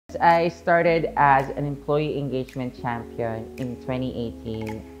I started as an employee engagement champion in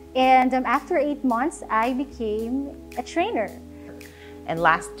 2018. And after 8 months, I became a trainer. And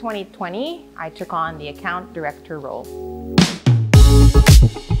last 2020, I took on the account director role.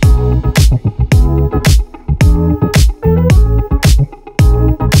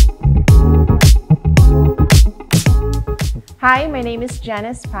 Hi, my name is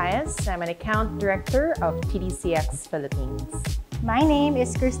Janice Paez. I'm an account director of TDCX Philippines. My name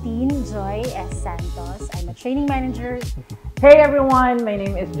is Christine Joy S. Santos. I'm a training manager. Hey everyone, my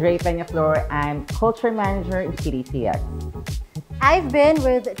name is Dre Peñaflor. I'm culture manager in TDCX. I've been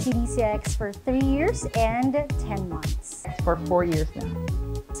with TDCX for 3 years and 10 months. For 4 years now.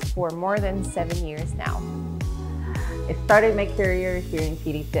 For more than 7 years now. I started my career here in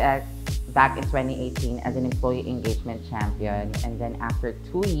TDCX back in 2018 as an employee engagement champion, and then after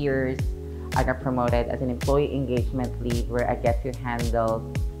 2 years I got promoted as an employee engagement lead, where I get to handle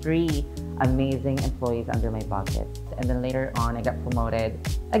 3 amazing employees under my bucket. And then later on I got promoted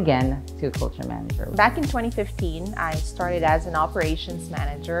again to culture manager. Back in 2015, I started as an operations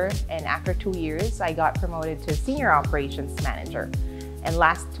manager, and after 2 years I got promoted to senior operations manager. And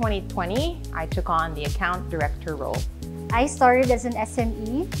last 2020, I took on the account director role. I started as an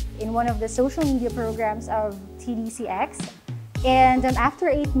SME in one of the social media programs of TDCX. And after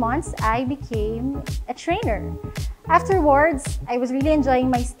 8 months, I became a trainer. Afterwards, I was really enjoying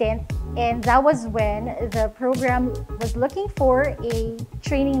my stint, and that was when the program was looking for a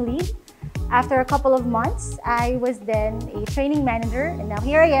training lead. After a couple of months, I was then a training manager, and now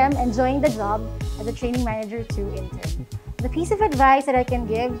here I am enjoying the job as a training manager to intern. The piece of advice that I can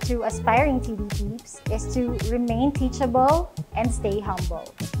give to aspiring TDpeeps is to remain teachable and stay humble.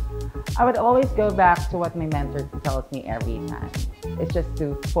 I would always go back to what my mentor tells me every time. It's just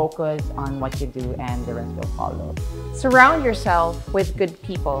to focus on what you do and the rest will follow. Surround yourself with good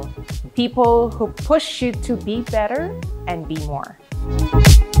people. People who push you to be better and be more.